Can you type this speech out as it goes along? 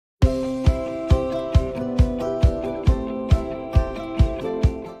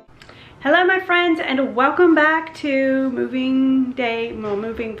and welcome back to moving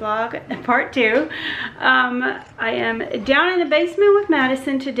vlog part 2. I am down in the basement with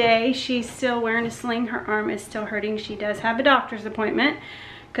Madison today. She's still wearing a sling. Her arm is still hurting. She does have a doctor's appointment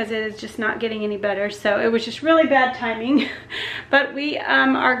because it is just not getting any better. So it was just really bad timing. But we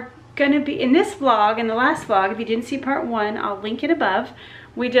are going to be in this vlog, in the last vlog. If you didn't see part 1, I'll link it above.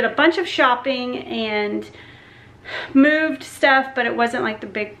 We did a bunch of shopping and moved stuff, but it wasn't like the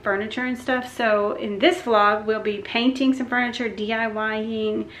big furniture and stuff. So in this vlog we'll be painting some furniture,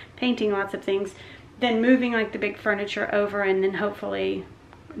 DIYing, painting lots of things, then moving like the big furniture over, and then hopefully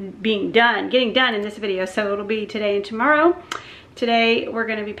getting done in this video. So it'll be today and tomorrow. Today we're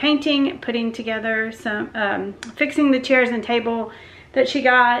going to be painting, putting together some fixing the chairs and table that she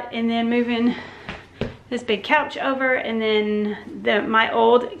got, and then moving this big couch over, and then my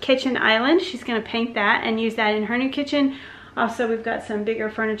old kitchen island. She's gonna paint that and use that in her new kitchen. Also, we've got some bigger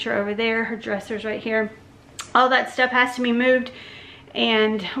furniture over there, her dresser's right here. All that stuff has to be moved,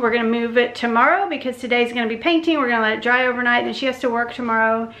 and we're gonna move it tomorrow because today's gonna be painting. We're gonna let it dry overnight, and she has to work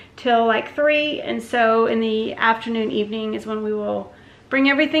tomorrow till like 3, and so in the afternoon, evening is when we will bring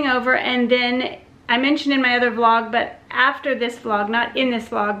everything over. And then I mentioned in my other vlog, but after this vlog, not in this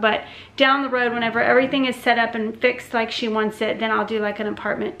vlog, but down the road, whenever everything is set up and fixed like she wants it, then I'll do like an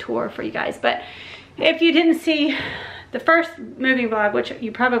apartment tour for you guys. But if you didn't see the first moving vlog, which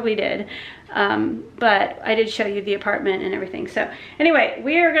you probably did, but I did show you the apartment and everything. So anyway,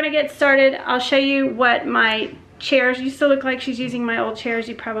 we are gonna get started. I'll show you what my chairs used to look like. She's using my old chairs,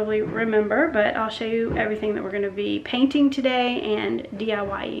 you probably remember, but I'll show you everything that we're going to be painting today and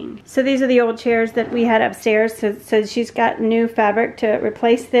DIYing. So these are the old chairs that we had upstairs. So she's got new fabric to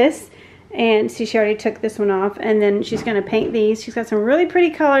replace this, and see, she already took this one off, and then she's going to paint these. She's got some really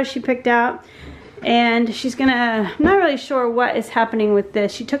pretty colors she picked out, and she's gonna, I'm not really sure what is happening with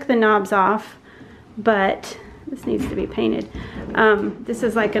this. She took the knobs off, but this needs to be painted. This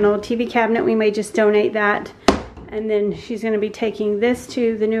is like an old TV cabinet. We may just donate that. And then she's going to be taking this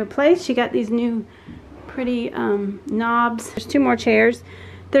to the new place. She got these new pretty knobs. There's 2 more chairs.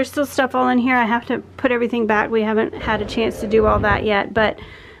 There's still stuff all in here. I have to put everything back. We haven't had a chance to do all that yet. But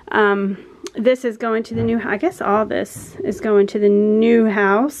this is going to the new, I guess all this is going to the new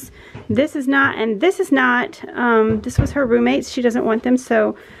house. This is not, and this is not, this was her roommate's. She doesn't want them,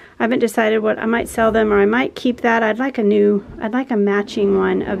 so I haven't decided what, I might sell them or I might keep that. I'd like a matching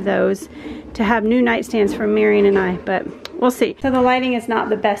one of those to have new nightstands for Marion and I, but we'll see. So the lighting is not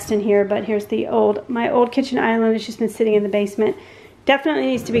the best in here, but here's the my old kitchen island. It's just been sitting in the basement. Definitely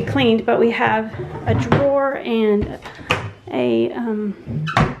needs to be cleaned, but we have a drawer and a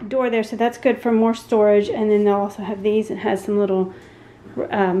door there, so that's good for more storage. And then they'll also have these. It has some little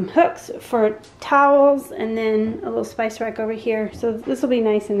hooks for towels, and then a little spice rack over here. So this will be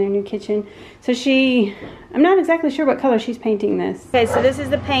nice in their new kitchen. So I'm not exactly sure what color she's painting this. Okay, so this is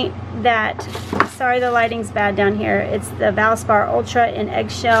the paint that, sorry the lighting's bad down here. It's the Valspar Ultra in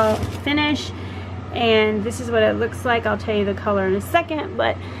eggshell finish, and this is what it looks like. I'll tell you the color in a second,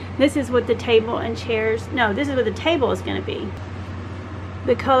 but this is what the table and chairs, no, this is what the table is going to be.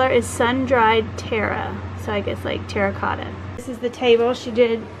 The color is sun-dried terra, so I guess like terracotta. This is the table. She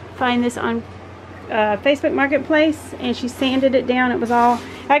did find this on Facebook Marketplace, and she sanded it down. It was all,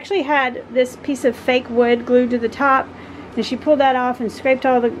 actually had this piece of fake wood glued to the top, and she pulled that off and scraped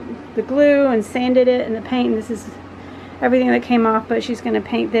all the glue and sanded it and the paint. And this is everything that came off, but she's going to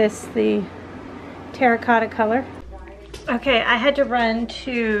paint this the terracotta color. Okay, I had to run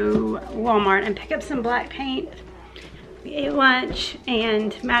to Walmart and pick up some black paint. We ate lunch,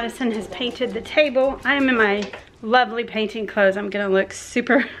 and Madison has painted the table. I am in my lovely painting clothes. I'm gonna look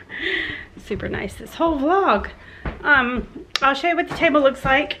super nice this whole vlog. I'll show you what the table looks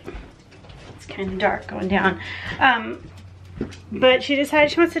like. It's kind of dark going down, but she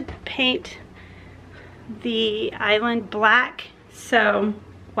decided she wants to paint the island black. So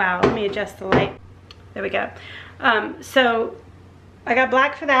wow, let me adjust the light. There we go. So I got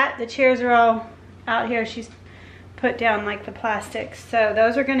black for that. The chairs are all out here. She's put down like the plastic, so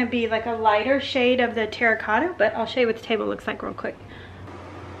those are going to be like a lighter shade of the terracotta, but I'll show you what the table looks like real quick.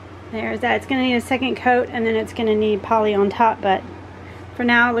 There's that. It's going to need a second coat, and then it's going to need poly on top, but for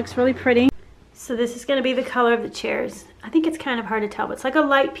now it looks really pretty. So this is going to be the color of the chairs. I think it's kind of hard to tell, but it's like a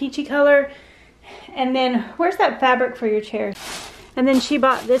light peachy color. And then where's that fabric for your chairs? And then she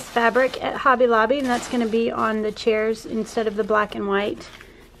bought this fabric at Hobby Lobby, and that's going to be on the chairs instead of the black and white.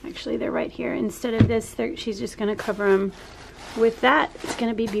 Actually, they're right here. Instead of this, she's just going to cover them with that. It's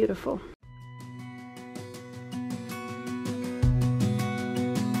going to be beautiful.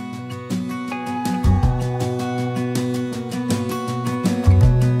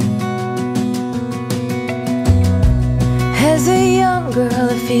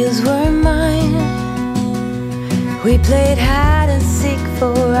 fields were mine. We played hide and seek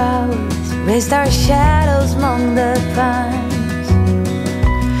for hours, raised our shadows among the pines.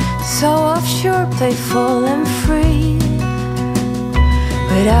 So offshore, playful and free,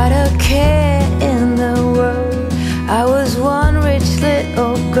 without a care in the world. I was one rich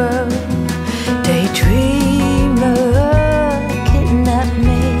little girl, daydreamer, kidnap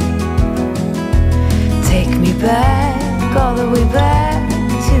me. Take me back, all the way back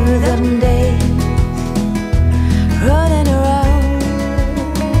to them days, running around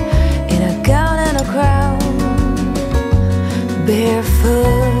in a gown and a crown,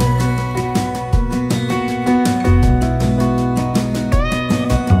 barefoot.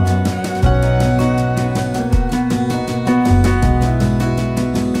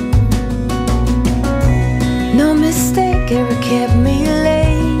 No mistake ever kept me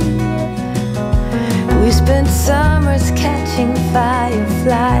late. We spent summers catching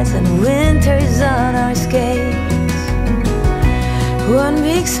fireflies and winters on our skates. One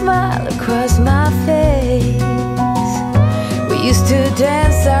big smile across my face. We used to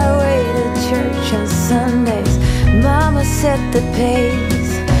dance our way to church on Sundays. Mama set the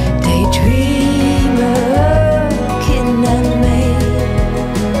pace. Daydreamer, kidnap me.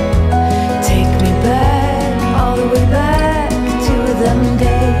 Take me back, all the way back to them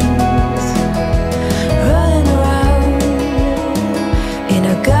days, running around in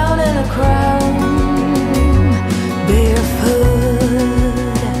a gown and a crown, barefoot.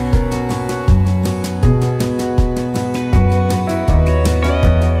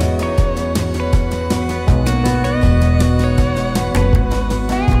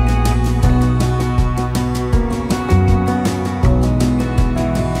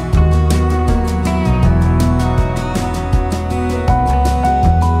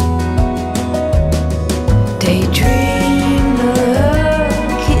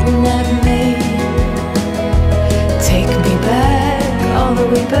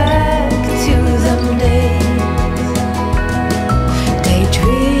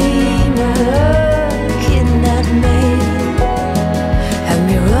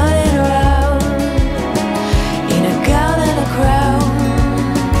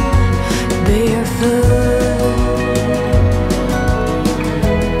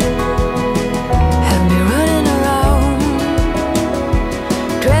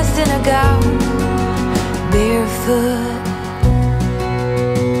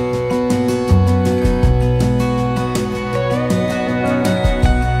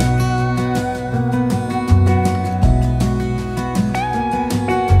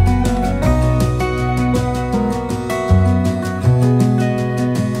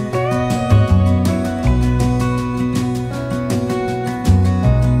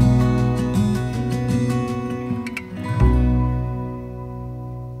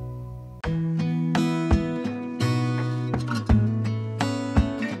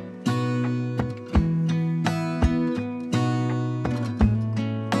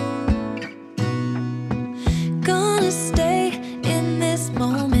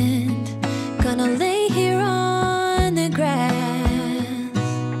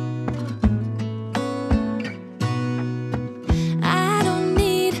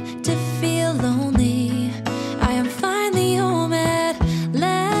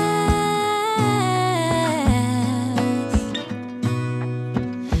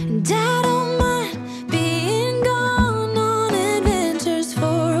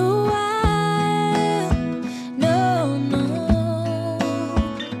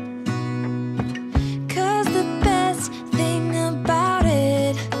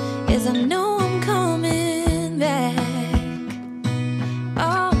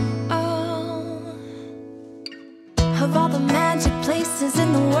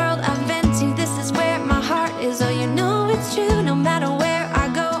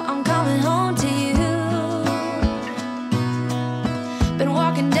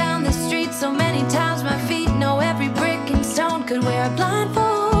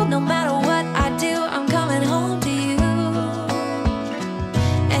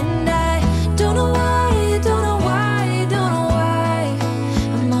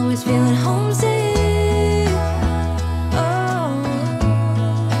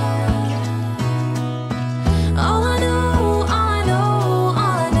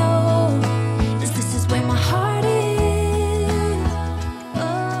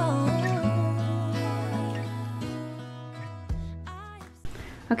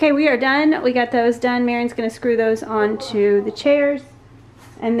 Okay, we are done. We got those done. Marion's going to screw those onto the chairs.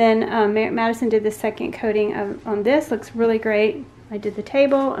 And then Madison did the second coating on this. Looks really great. I did the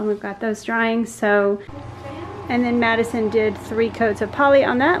table and we've got those drying. So And then Madison did 3 coats of poly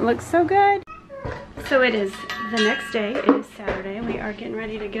on that. It looks so good. So it is the next day. It is Saturday. We are getting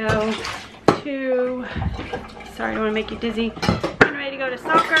ready to go to, sorry, I don't want to make you dizzy. Getting ready to go to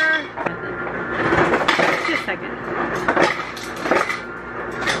soccer. Just a second.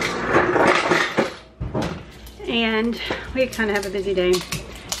 And we kind of have a busy day.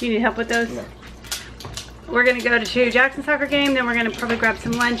 Do you need help with those? No. We're gonna go to Jackson's soccer game, then we're gonna probably grab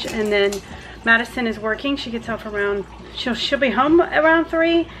some lunch, and then Madison is working. She gets off around, she'll be home around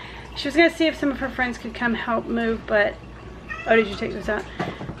 3. She was gonna see if some of her friends could come help move, but, oh, did you take this out?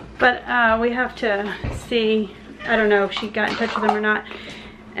 But we have to see, I don't know if she got in touch with them or not.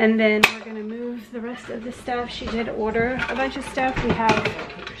 And then we're gonna move the rest of the stuff. She did order a bunch of stuff. We have,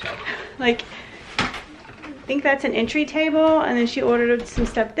 like, I think that's an entry table, and then she ordered some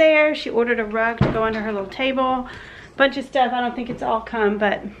stuff there. She ordered a rug to go under her little table. Bunch of stuff. I don't think it's all come,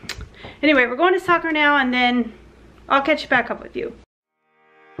 but anyway, we're going to soccer now, and then I'll catch back up with you.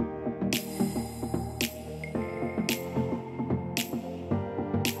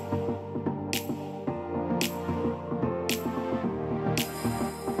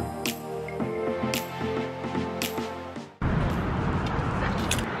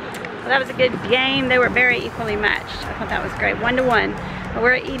 That was a good game. They were very equally matched. I thought that was great, 1-1. But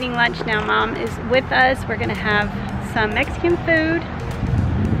we're eating lunch now. Mom is with us. We're gonna have some Mexican food.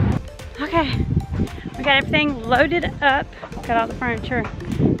 Okay, we got everything loaded up. Got all the furniture.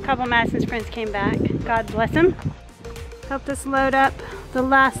 A couple of Madison's friends came back. God bless them. Helped us load up the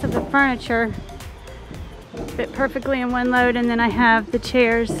last of the furniture. Fit perfectly in one load, and then I have the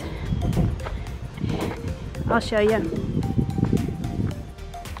chairs. I'll show you.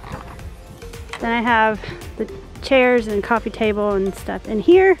 Then I have the chairs and coffee table and stuff in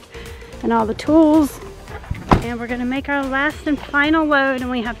here, and all the tools. And we're gonna make our last and final load, and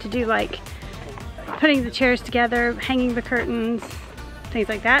we have to do like putting the chairs together, hanging the curtains, things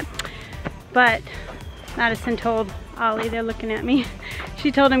like that. But Madison told Ollie, they're looking at me,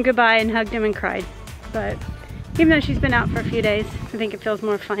 she told him goodbye and hugged him and cried. But even though she's been out for a few days, I think it feels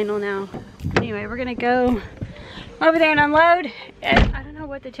more final now. Anyway, we're gonna go over there and unload. And I don't know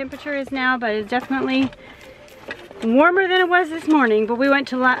what the temperature is now, but it's definitely warmer than it was this morning. But we went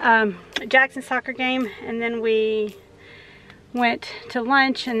to Jackson's soccer game, and then we went to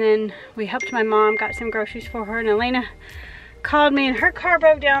lunch, and then we helped my mom, got some groceries for her, and Elena called me, and her car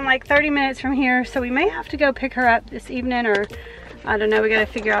broke down like 30 minutes from here, so we may have to go pick her up this evening, or I don't know, we gotta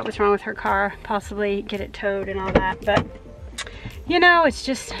figure out what's wrong with her car, possibly get it towed and all that. But you know, it's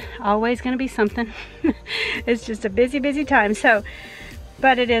just always gonna be something. It's just a busy, busy time. So,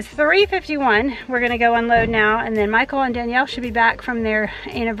 but it is 3:51. We're gonna go unload now, and then Michael and Danielle should be back from their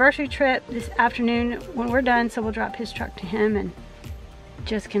anniversary trip this afternoon when we're done, so we'll drop his truck to him, and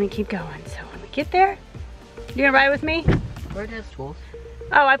just gonna keep going. So when we get there, you gonna ride with me? Where are his tools?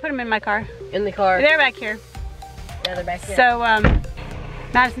 Oh, I put them in my car. In the car? They're back here. Yeah, they're back here. So,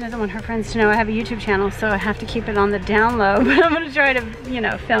 Madison doesn't want her friends to know I have a YouTube channel, so I have to keep it on the down low. But I'm gonna try to, you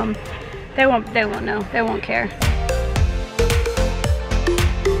know, film. They won't know. They won't care.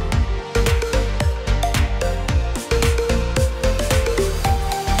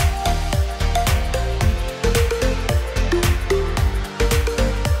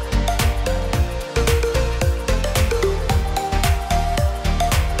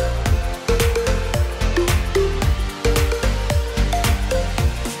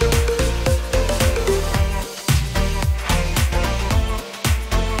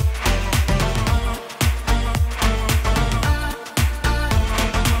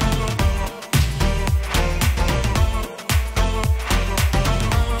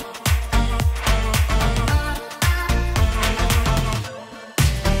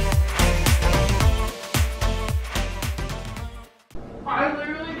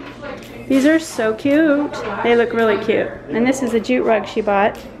 These are so cute. They look really cute. And this is a jute rug she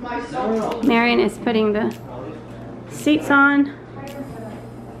bought. Marion is putting the seats on.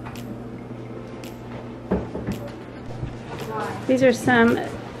 These are some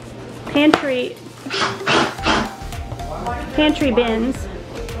pantry bins.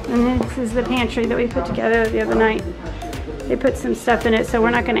 And this is the pantry that we put together the other night. They put some stuff in it, so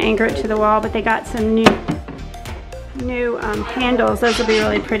we're not going to anchor it to the wall, but they got some new handles. Those will be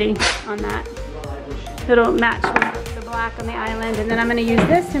really pretty on that. It'll match with the black on the island. And then I'm going to use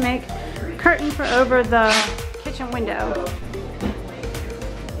this to make a curtain for over the kitchen window.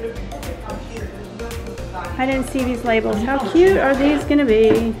 I didn't see these labels. How cute are these going to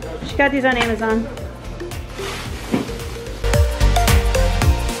be? She got these on Amazon.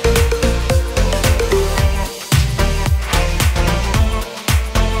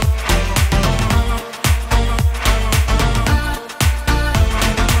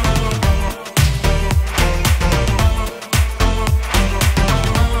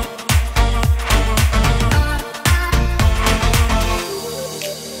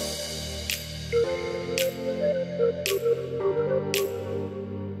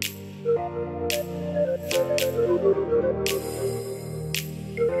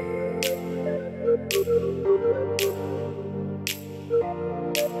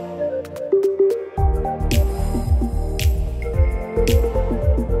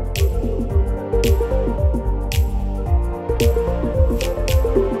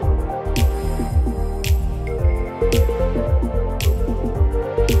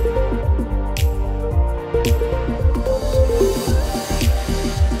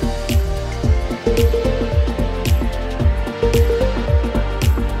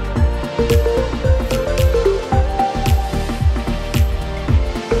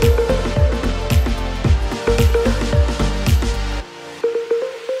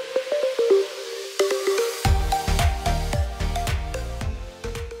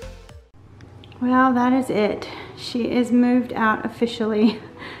 Well, that is it. She is moved out officially.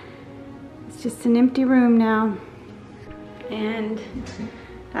 It's just an empty room now. And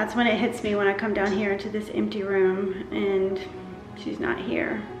that's when it hits me when I come down here into this empty room and she's not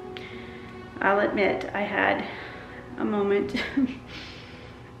here. I'll admit I had a moment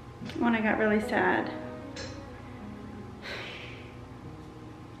when I got really sad.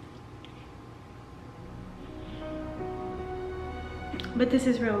 But this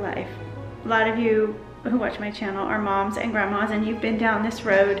is real life. A lot of you who watch my channel are moms and grandmas, and you've been down this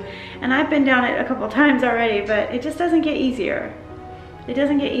road, and I've been down it a couple times already, but it just doesn't get easier. It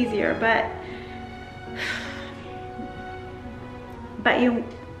doesn't get easier, but you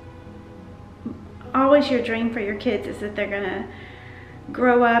always, your dream for your kids is that they're gonna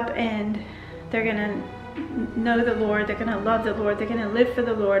grow up and they're gonna know the Lord, they're gonna love the Lord, they're gonna live for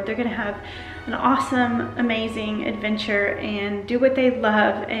the Lord, they're gonna have an awesome, amazing adventure and do what they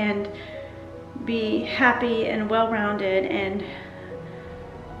love and be happy and well-rounded and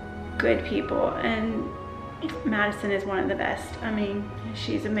good people. And Madison is one of the best. I mean,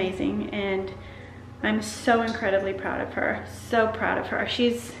 she's amazing, and I'm so incredibly proud of her. So proud of her.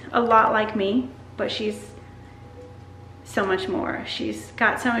 She's a lot like me, but she's so much more. She's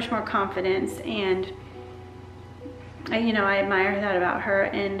got so much more confidence, and you know, I admire that about her.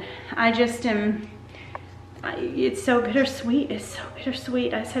 And I just am, it's so bittersweet. It's so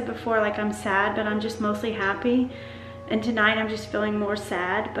bittersweet. I said before, like, I'm sad, but I'm just mostly happy. And tonight I'm just feeling more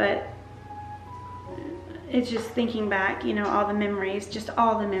sad, but it's just thinking back, you know, all the memories, just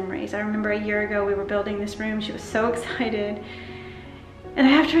all the memories. I remember a year ago we were building this room. She was so excited. And I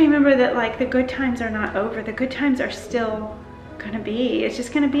have to remember that, like, the good times are not over. The good times are still gonna be. It's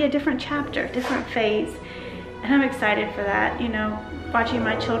just gonna be a different chapter, different phase. And I'm excited for that, you know, watching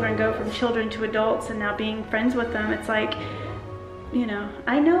my children go from children to adults and now being friends with them. It's like, you know,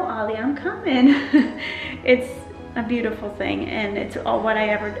 I know, Ollie, I'm coming. It's a beautiful thing, and it's all what I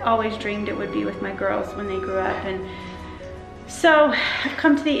ever always dreamed it would be with my girls when they grew up. And so I've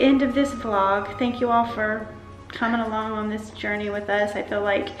come to the end of this vlog. Thank you all for coming along on this journey with us. I feel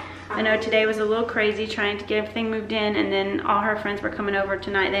like, I know today was a little crazy trying to get everything moved in, and then all her friends were coming over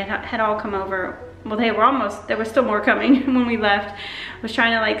tonight. They had all come over. Well, they were almost, there was still more coming when we left. I was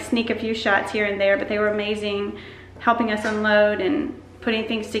trying to, like, sneak a few shots here and there, but they were amazing, helping us unload and putting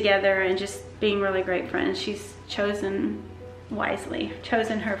things together and just being really great friends. She's chosen wisely,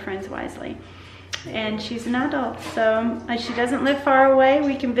 chosen her friends wisely. And she's an adult, so she doesn't live far away.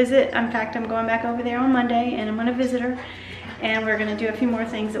 We can visit. In fact, I'm going back over there on Monday, and I'm gonna visit her, and we're gonna do a few more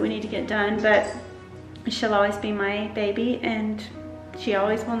things that we need to get done, but she'll always be my baby, and she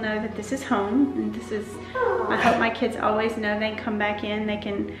always will know that this is home, and this is, I hope my kids always know they can come back in.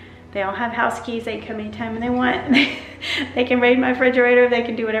 They all have house keys. They can come anytime they want. They can raid my refrigerator. They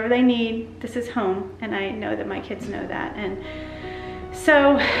can do whatever they need. This is home, and I know that my kids know that. And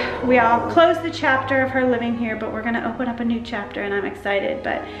so we all closed the chapter of her living here, but we're gonna open up a new chapter, and I'm excited.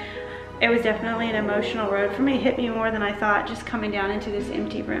 But it was definitely an emotional road for me. It hit me more than I thought, just coming down into this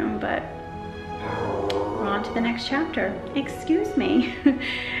empty room, but we're on to the next chapter. Excuse me.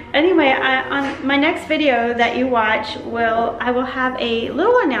 Anyway, on my next video that you watch, I will have a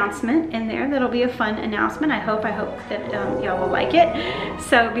little announcement in there. That'll be a fun announcement. I hope that y'all will like it.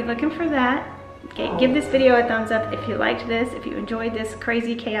 So be looking for that. Okay, give this video a thumbs up if you liked this, if you enjoyed this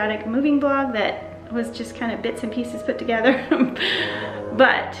crazy, chaotic moving vlog that was just kind of bits and pieces put together.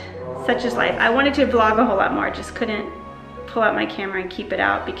 But such is life. I wanted to vlog a whole lot more, just couldn't pull out my camera and keep it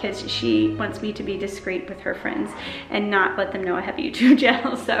out because she wants me to be discreet with her friends and not let them know I have a YouTube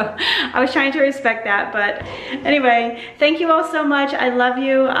channel. So I was trying to respect that. But anyway, thank you all so much. I love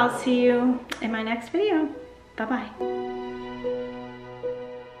you. I'll see you in my next video. Bye-bye.